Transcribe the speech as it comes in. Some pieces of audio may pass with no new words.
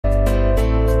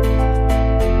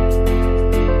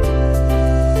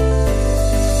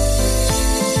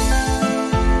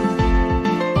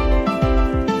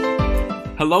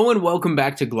Hello and welcome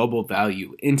back to Global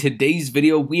Value. In today's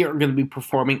video, we are going to be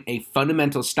performing a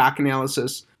fundamental stock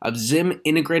analysis of ZIM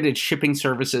Integrated Shipping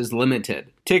Services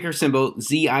Limited, ticker symbol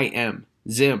ZIM,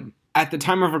 ZIM. At the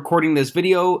time of recording this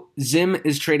video, ZIM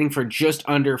is trading for just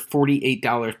under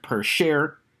 $48 per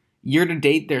share. Year to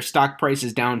date, their stock price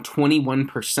is down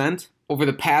 21%. Over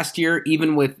the past year,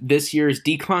 even with this year's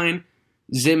decline,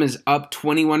 ZIM is up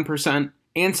 21%.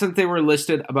 And since they were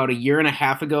listed about a year and a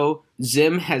half ago,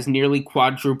 ZIM has nearly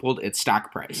quadrupled its stock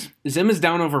price. ZIM is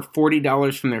down over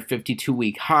 $40 from their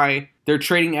 52-week high. They're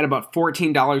trading at about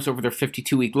 $14 over their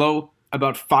 52-week low.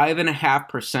 About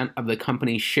 5.5% of the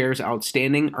company's shares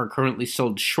outstanding are currently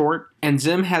sold short, and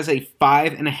ZIM has a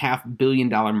 $5.5 billion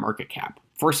market cap.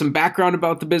 For some background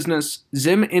about the business,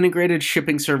 ZIM Integrated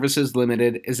Shipping Services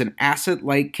Limited is an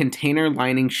asset-light container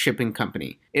lining shipping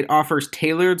company. It offers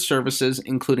tailored services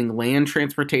including land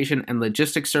transportation and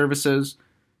logistics services,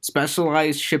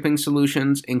 specialized shipping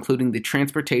solutions including the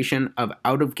transportation of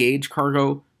out-of-gauge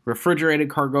cargo,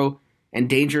 refrigerated cargo, and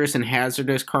dangerous and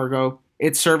hazardous cargo.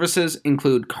 Its services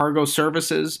include cargo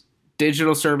services,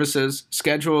 digital services,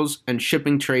 schedules, and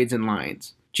shipping trades and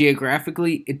lines.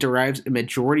 Geographically, it derives a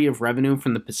majority of revenue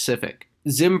from the Pacific.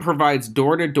 ZIM provides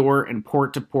door-to-door and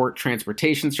port-to-port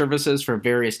transportation services for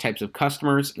various types of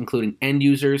customers, including end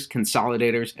users,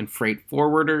 consolidators, and freight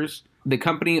forwarders. The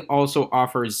company also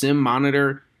offers ZIM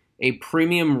Monitor, a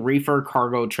premium reefer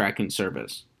cargo tracking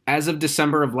service. As of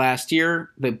December of last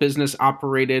year, the business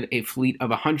operated a fleet of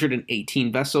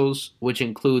 118 vessels, which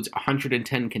includes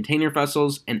 110 container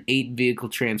vessels and 8 vehicle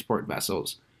transport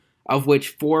vessels, of which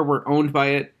 4 were owned by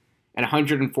it, and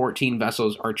 114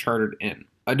 vessels are chartered in.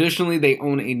 Additionally, they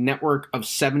own a network of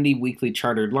 70 weekly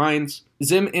chartered lines.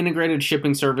 ZIM Integrated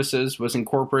Shipping Services was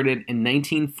incorporated in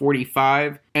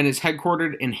 1945 and is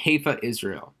headquartered in Haifa,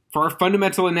 Israel. For our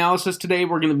fundamental analysis today,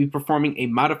 we're going to be performing a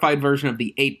modified version of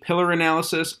the 8-pillar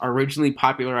analysis originally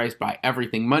popularized by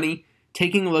Everything Money,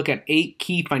 taking a look at 8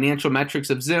 key financial metrics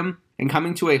of ZIM and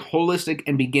coming to a holistic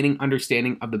and beginning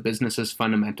understanding of the business's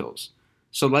fundamentals.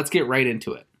 So let's get right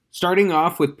into it. Starting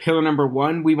off with pillar number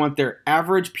 1, we want their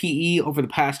average PE over the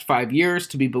past 5 years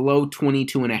to be below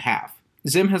 22.5.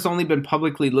 ZIM has only been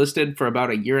publicly listed for about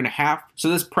a year and a half, so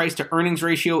this price to earnings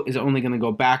ratio is only going to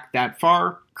go back that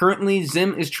far. Currently,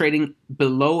 ZIM is trading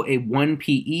below a 1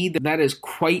 PE. That is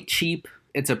quite cheap.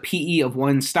 It's a PE of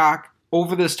 1 stock.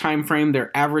 Over this time frame,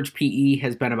 their average PE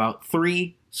has been about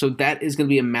 3, so that is going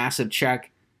to be a massive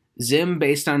check. ZIM,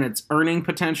 based on its earning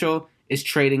potential, is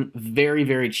trading very,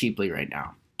 very cheaply right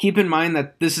now. Keep in mind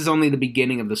that this is only the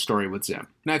beginning of the story with ZIM.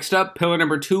 Next up, pillar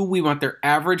number 2, we want their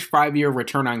average 5-year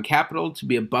return on capital to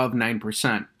be above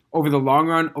 9%. Over the long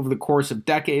run, over the course of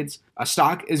decades, a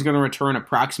stock is going to return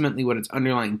approximately what its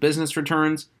underlying business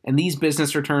returns, and these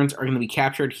business returns are going to be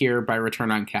captured here by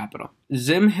return on capital.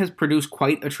 ZIM has produced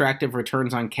quite attractive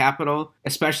returns on capital,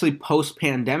 especially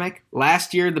post-pandemic.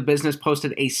 Last year, the business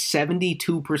posted a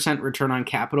 72% return on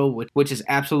capital, which is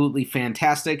absolutely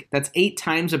fantastic. That's 8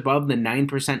 times above the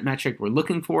 9% metric we're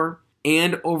looking for.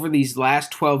 And over these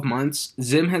last 12 months,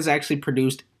 ZIM has actually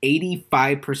produced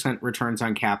 85% returns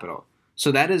on capital.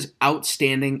 So that is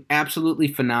outstanding, absolutely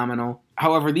phenomenal.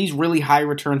 However, these really high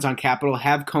returns on capital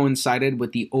have coincided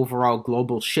with the overall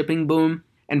global shipping boom.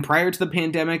 And prior to the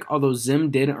pandemic, although ZIM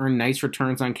did earn nice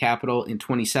returns on capital in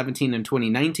 2017 and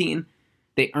 2019,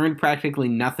 they earned practically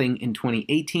nothing in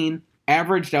 2018.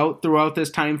 Averaged out throughout this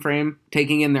time frame,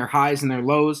 taking in their highs and their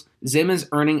lows, ZIM is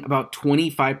earning about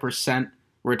 25%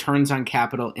 returns on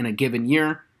capital in a given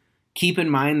year. Keep in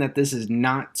mind that this is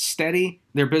not steady.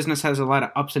 Their business has a lot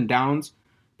of ups and downs,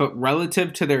 but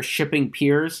relative to their shipping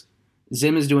peers,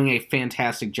 ZIM is doing a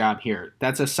fantastic job here.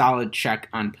 That's a solid check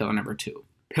on pillar number 2.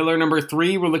 Pillar number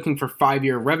 3, we're looking for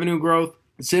 5-year revenue growth.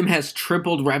 ZIM has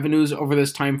tripled revenues over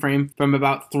this time frame from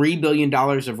about $3 billion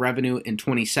of revenue in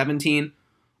 2017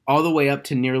 all the way up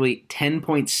to nearly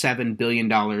 $10.7 billion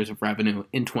of revenue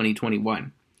in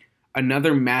 2021.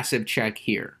 Another massive check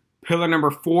here. Pillar number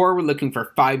 4, we're looking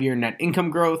for 5-year net income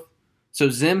growth.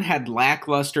 So ZIM had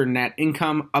lackluster net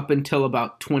income up until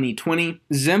about 2020.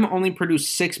 ZIM only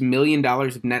produced $6 million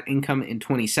of net income in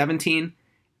 2017,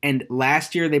 and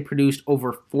last year they produced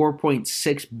over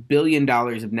 $4.6 billion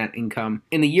of net income.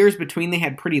 In the years between, they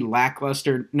had pretty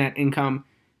lackluster net income.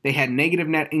 They had negative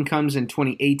net incomes in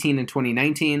 2018 and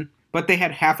 2019, but they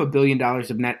had $500 million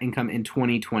of net income in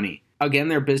 2020. Again,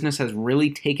 their business has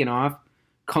really taken off,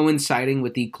 coinciding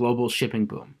with the global shipping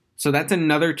boom. So that's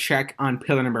another check on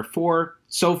pillar number 4.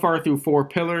 So far through 4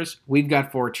 pillars, we've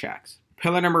got 4 checks.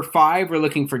 Pillar number 5, we're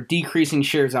looking for decreasing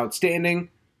shares outstanding.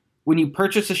 When you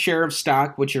purchase a share of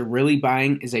stock, what you're really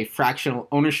buying is a fractional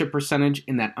ownership percentage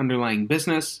in that underlying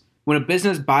business. When a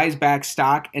business buys back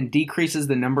stock and decreases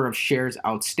the number of shares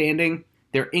outstanding,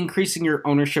 they're increasing your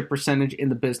ownership percentage in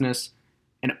the business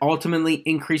and ultimately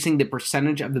increasing the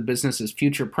percentage of the business's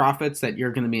future profits that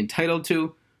you're going to be entitled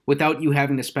to without you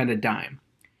having to spend a dime.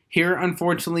 Here,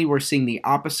 unfortunately, we're seeing the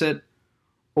opposite.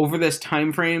 Over this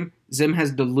time frame, ZIM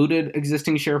has diluted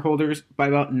existing shareholders by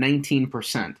about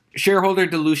 19%. Shareholder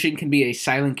dilution can be a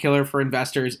silent killer for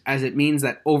investors, as it means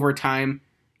that over time,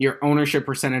 your ownership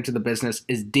percentage of the business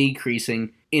is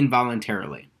decreasing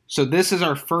involuntarily. So this is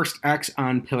our first X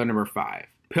on pillar number 5.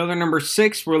 Pillar number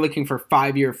 6, we're looking for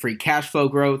 5-year free cash flow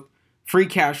growth. Free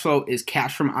cash flow is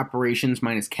cash from operations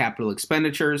minus capital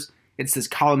expenditures. It's this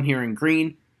column here in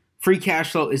green. Free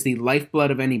cash flow is the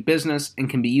lifeblood of any business and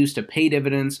can be used to pay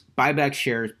dividends, buy back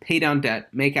shares, pay down debt,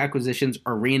 make acquisitions,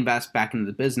 or reinvest back into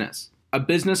the business. A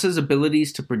business's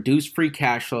abilities to produce free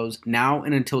cash flows now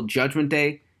and until Judgment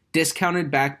Day,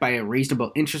 discounted back by a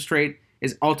reasonable interest rate,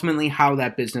 is ultimately how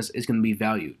that business is going to be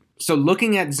valued. So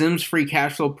looking at ZIM's free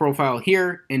cash flow profile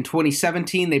here, in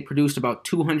 2017 they produced about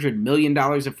 $200 million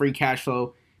of free cash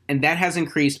flow, and that has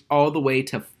increased all the way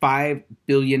to $5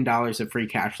 billion of free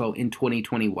cash flow in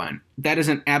 2021. That is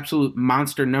an absolute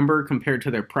monster number compared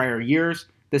to their prior years.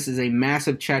 This is a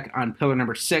massive check on pillar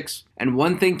number 6. And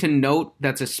one thing to note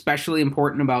that's especially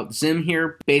important about ZIM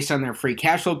here, based on their free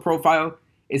cash flow profile,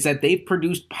 is that they've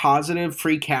produced positive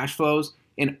free cash flows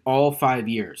in all 5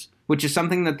 years, which is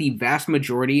something that the vast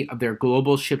majority of their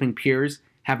global shipping peers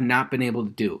have not been able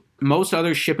to do. Most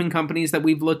other shipping companies that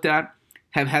we've looked at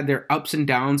have had their ups and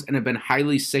downs and have been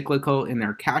highly cyclical in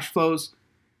their cash flows.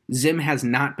 ZIM has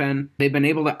not been. They've been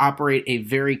able to operate a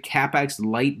very capex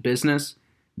light business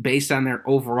based on their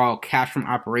overall cash from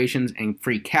operations and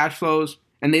free cash flows.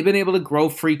 And they've been able to grow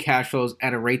free cash flows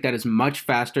at a rate that is much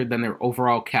faster than their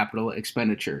overall capital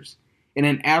expenditures. In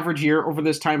an average year over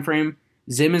this time frame,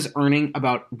 ZIM is earning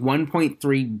about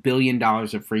 $1.3 billion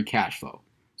of free cash flow.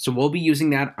 So we'll be using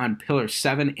that on pillar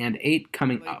 7 and 8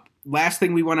 coming up. Last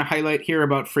thing we want to highlight here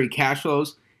about free cash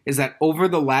flows is that over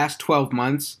the last 12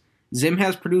 months, ZIM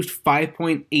has produced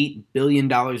 $5.8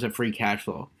 billion of free cash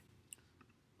flow.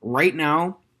 Right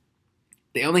now,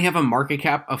 they only have a market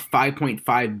cap of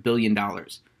 $5.5 billion.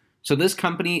 So this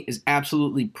company is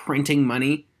absolutely printing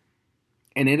money,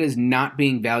 and it is not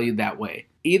being valued that way.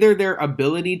 Either their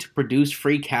ability to produce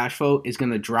free cash flow is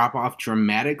going to drop off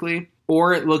dramatically,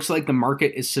 or it looks like the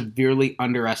market is severely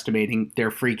underestimating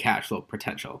their free cash flow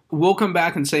potential. We'll come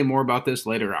back and say more about this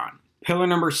later on. Pillar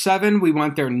number 7, we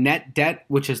want their net debt,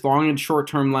 which is long and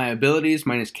short-term liabilities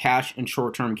minus cash and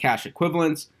short-term cash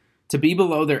equivalents, to be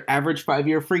below their average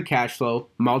 5-year free cash flow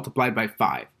multiplied by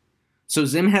 5. So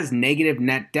ZIM has negative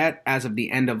net debt as of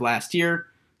the end of last year.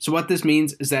 So what this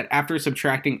means is that after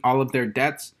subtracting all of their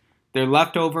debts, they're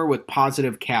left over with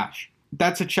positive cash.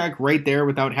 That's a check right there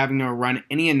without having to run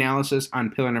any analysis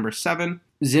on pillar number 7.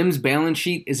 ZIM's balance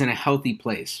sheet is in a healthy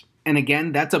place. And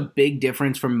again, that's a big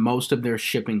difference from most of their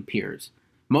shipping peers.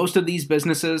 Most of these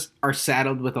businesses are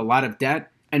saddled with a lot of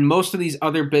debt, and most of these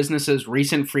other businesses'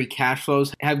 recent free cash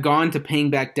flows have gone to paying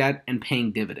back debt and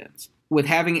paying dividends. With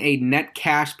having a net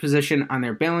cash position on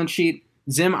their balance sheet,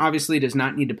 ZIM obviously does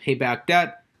not need to pay back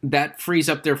debt. That frees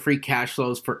up their free cash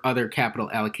flows for other capital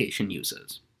allocation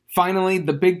uses. Finally,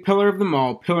 the big pillar of them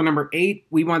all, pillar number 8,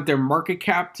 we want their market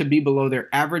cap to be below their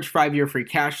average 5-year free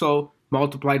cash flow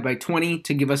multiplied by 20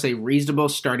 to give us a reasonable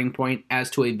starting point as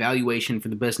to a valuation for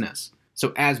the business.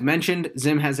 So as mentioned,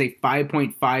 ZIM has a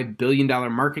 $5.5 billion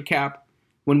market cap.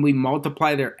 When we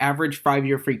multiply their average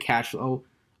 5-year free cash flow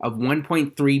of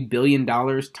 $1.3 billion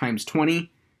times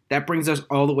 20, that brings us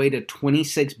all the way to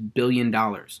 $26 billion.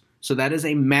 So that is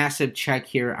a massive check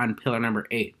here on pillar number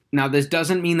 8. Now, this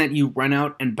doesn't mean that you run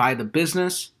out and buy the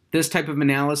business. This type of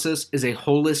analysis is a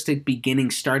holistic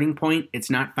beginning starting point. It's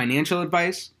not financial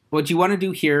advice. What you want to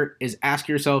do here is ask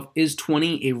yourself, is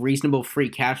 20 a reasonable free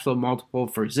cash flow multiple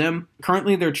for ZIM?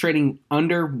 Currently, they're trading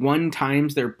under 1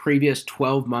 times their previous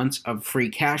 12 months of free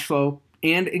cash flow.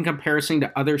 And in comparison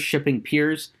to other shipping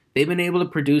peers, they've been able to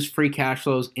produce free cash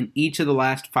flows in each of the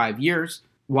last 5 years,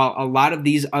 while a lot of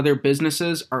these other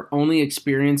businesses are only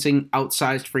experiencing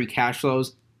outsized free cash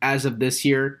flows as of this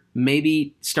year,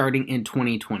 maybe starting in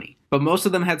 2020. But most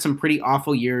of them had some pretty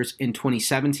awful years in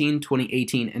 2017,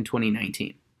 2018, and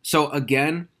 2019. So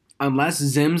again, unless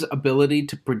ZIM's ability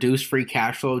to produce free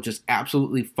cash flow just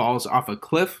absolutely falls off a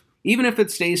cliff, even if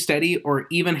it stays steady or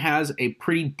even has a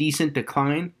pretty decent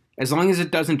decline, as long as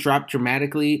it doesn't drop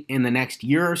dramatically in the next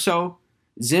year or so,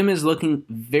 ZIM is looking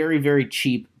very, very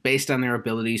cheap based on their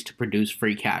abilities to produce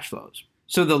free cash flows.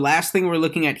 So the last thing we're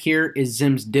looking at here is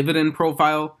ZIM's dividend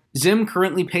profile. ZIM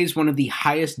currently pays one of the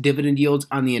highest dividend yields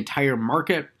on the entire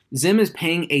market. ZIM is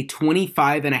paying a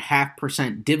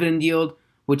 25.5% dividend yield,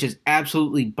 which is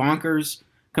absolutely bonkers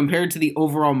compared to the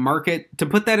overall market. To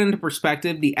put that into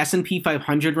perspective, the S&P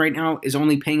 500 right now is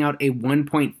only paying out a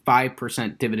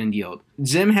 1.5% dividend yield.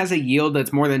 ZIM has a yield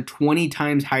that's more than 20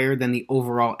 times higher than the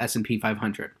overall S&P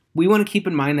 500. We want to keep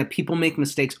in mind that people make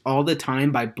mistakes all the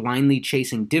time by blindly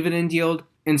chasing dividend yield.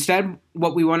 Instead,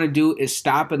 what we want to do is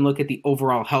stop and look at the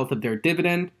overall health of their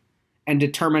dividend and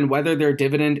determine whether their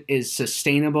dividend is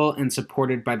sustainable and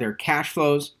supported by their cash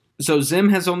flows. So ZIM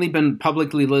has only been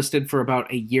publicly listed for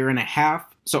about a year and a half.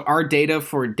 So our data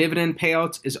for dividend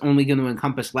payouts is only going to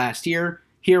encompass last year.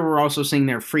 Here we're also seeing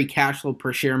their free cash flow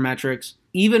per share metrics.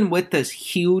 Even with this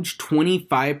huge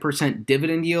 25%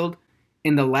 dividend yield,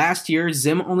 in the last year,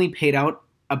 ZIM only paid out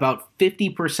about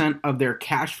 50% of their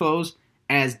cash flows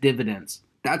as dividends.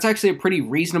 That's actually a pretty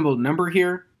reasonable number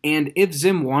here. And if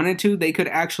ZIM wanted to, they could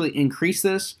actually increase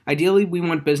this. Ideally, we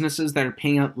want businesses that are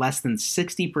paying out less than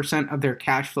 60% of their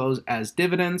cash flows as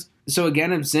dividends. So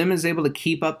again, if ZIM is able to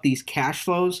keep up these cash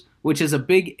flows, which is a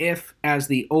big if as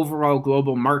the overall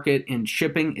global market in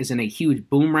shipping is in a huge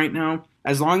boom right now,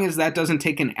 as long as that doesn't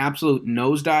take an absolute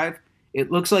nosedive,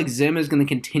 it looks like ZIM is going to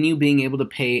continue being able to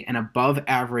pay an above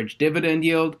average dividend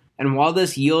yield. And while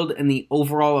this yield and the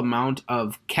overall amount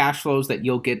of cash flows that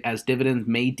you'll get as dividends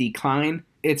may decline,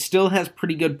 it still has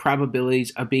pretty good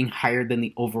probabilities of being higher than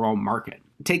the overall market.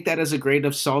 Take that as a grain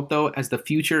of salt though, as the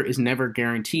future is never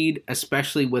guaranteed,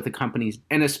 especially with a company's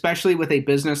and especially with a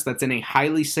business that's in a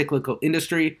highly cyclical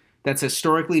industry that's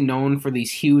historically known for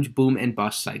these huge boom and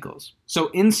bust cycles. So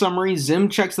in summary, ZIM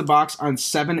checks the box on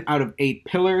 7 out of 8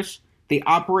 pillars. They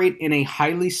operate in a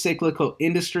highly cyclical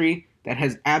industry that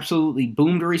has absolutely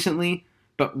boomed recently,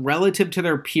 but relative to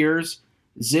their peers,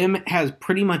 ZIM has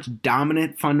pretty much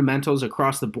dominant fundamentals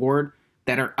across the board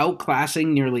that are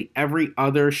outclassing nearly every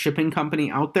other shipping company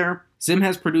out there. ZIM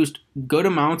has produced good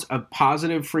amounts of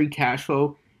positive free cash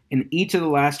flow in each of the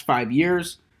last 5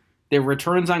 years. Their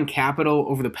returns on capital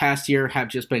over the past year have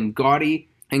just been gaudy,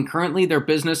 and currently their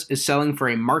business is selling for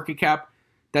a market cap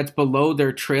that's below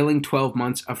their trailing 12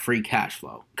 months of free cash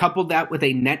flow. Couple that with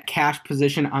a net cash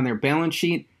position on their balance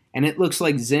sheet, and it looks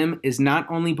like ZIM is not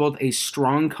only both a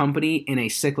strong company in a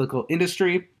cyclical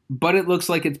industry, but it looks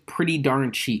like it's pretty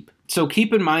darn cheap. So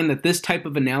keep in mind that this type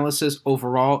of analysis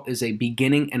overall is a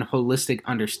beginning and holistic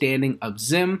understanding of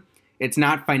ZIM. It's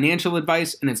not financial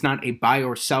advice, and it's not a buy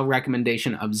or sell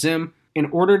recommendation of ZIM. In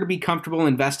order to be comfortable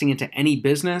investing into any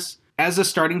business, as a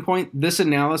starting point, this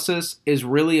analysis is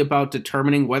really about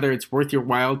determining whether it's worth your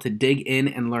while to dig in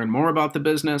and learn more about the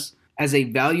business. As a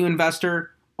value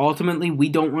investor, ultimately, we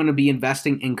don't want to be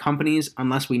investing in companies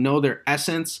unless we know their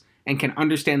essence and can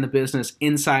understand the business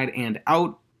inside and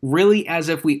out, really as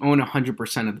if we own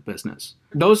 100% of the business.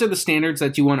 Those are the standards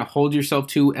that you want to hold yourself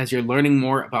to as you're learning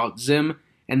more about ZIM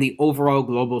and the overall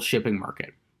global shipping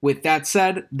market. With that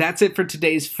said, that's it for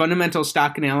today's fundamental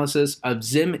stock analysis of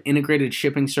ZIM Integrated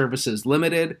Shipping Services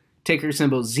Limited, ticker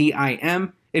symbol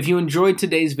ZIM. If you enjoyed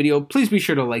today's video, please be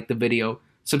sure to like the video,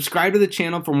 subscribe to the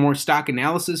channel for more stock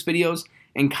analysis videos,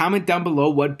 and comment down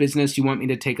below what business you want me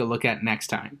to take a look at next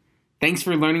time. Thanks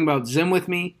for learning about ZIM with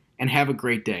me, and have a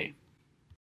great day.